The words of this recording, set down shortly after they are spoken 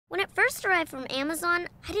When it first arrived from Amazon,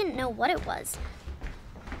 I didn't know what it was.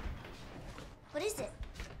 What is it?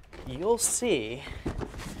 You'll see.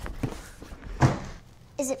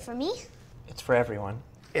 Is it for me? It's for everyone.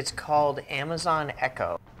 It's called Amazon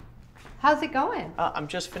Echo. How's it going? I'm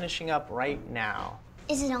just finishing up right now.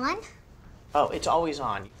 Is it on? Oh, it's always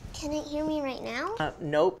on. Can it hear me right now?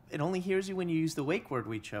 Nope. It only hears you when you use the wake word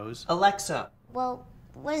we chose. Alexa. Well,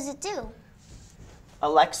 what does it do?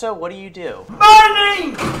 Alexa, what do you do? My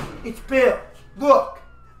name is Bill. Look,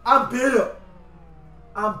 I'm Bill.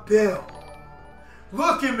 I'm Bill.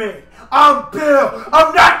 Look at me. I'm Bill.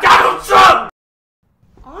 I'm not Donald Trump.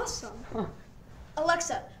 Awesome.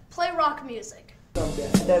 Alexa, play rock music.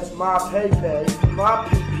 That's my pay, my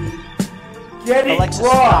pee-pee. Get it Alexa,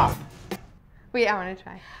 rock. stop. Wait, I want to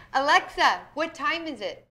try. Alexa, what time is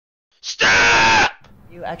it? Stop!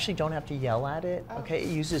 You actually don't have to yell at it, okay? It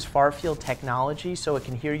uses far-field technology so it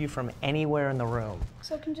can hear you from anywhere in the room.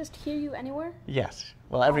 So it can just hear you anywhere? Yes.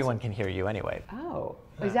 Well, everyone can hear you anyway. Oh,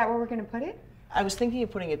 is that where we're going to put it? I was thinking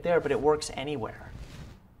of putting it there, but it works anywhere.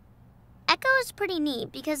 Echo is pretty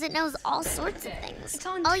neat because it knows all sorts of things. It's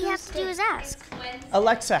on All you have to do is ask.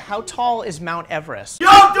 Alexa, how tall is Mount Everest?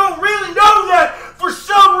 Y'all don't really know that for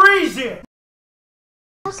some reason.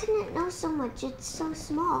 How can it know so much? It's so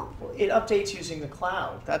small. It updates using the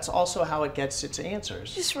cloud. That's also how it gets its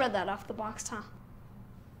answers. Just read that off the box, huh?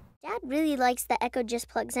 Dad really likes that Echo just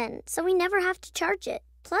plugs in, so we never have to charge it.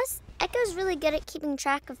 Plus, Echo's really good at keeping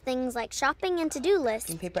track of things like shopping and to-do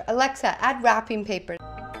lists. Paper. Alexa, add wrapping paper.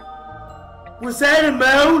 Was that a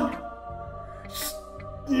moan?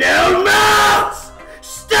 No mouse!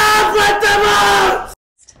 Stop with the mouse!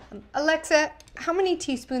 Alexa, how many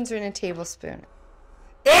teaspoons are in a tablespoon?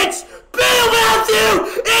 It's Bill,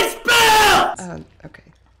 Matthew! It's Bill! Okay.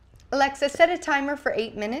 Alexa, set a timer for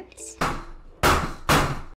 8 minutes.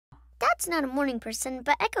 Dad's not a morning person,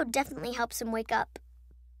 but Echo definitely helps him wake up.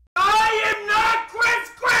 I am not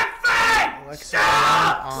Chris Griffin! Alexa,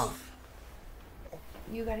 Stop! alarm off.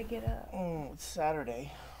 You gotta get up. It's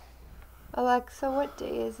Saturday. Alexa, what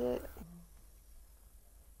day is it?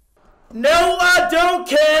 No, I don't,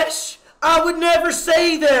 Cash! I would never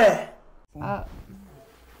say that!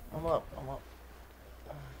 I'm up.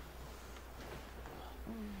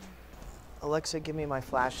 Alexa, give me my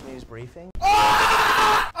flash news briefing.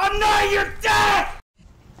 Ah! I'm not your dad!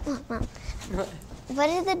 Mom, what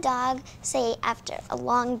did the dog say after a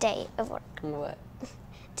long day of work? What?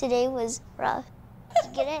 Today was rough.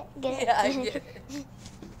 Get it? Get it? Yeah, I get it.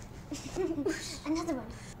 Another one.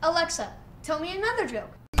 Alexa, tell me another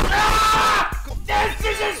joke. Ah! This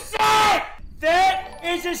is a sin! That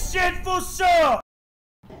is a sinful song!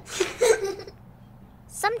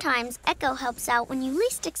 Sometimes Echo helps out when you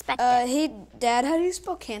least expect it. Hey, Dad, how do you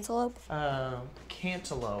spell cantaloupe?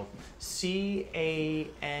 Cantaloupe. C-A-N-T...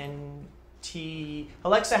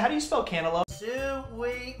 Alexa, how do you spell cantaloupe?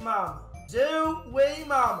 Sweet mama. Sweet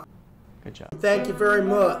mama. Good job. Thank you very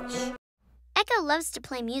much. Echo loves to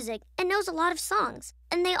play music and knows a lot of songs,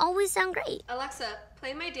 and they always sound great. Alexa,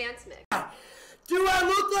 play my dance mix. Do I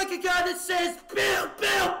look like a guy that says, Bill,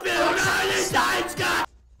 Bill, Bill, Einstein, Scott?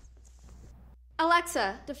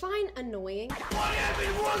 Alexa, define annoying. Why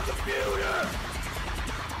having one computer?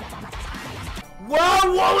 Why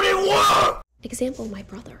won't it work? Example, my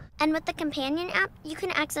brother. And with the companion app, you can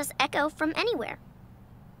access Echo from anywhere.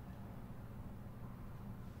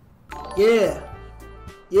 Yeah.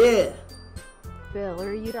 Bill,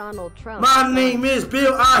 are you Donald Trump? My name is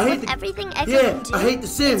Bill. I hate With everything Echo Yeah, can do, I hate the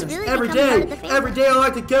Sims. it's really Every become part of day. the family. Every day I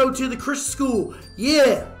like to go to the Christian school.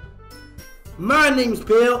 Yeah. My name's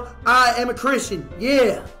Bill. I am a Christian.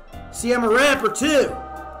 Yeah. See, I'm a rapper too.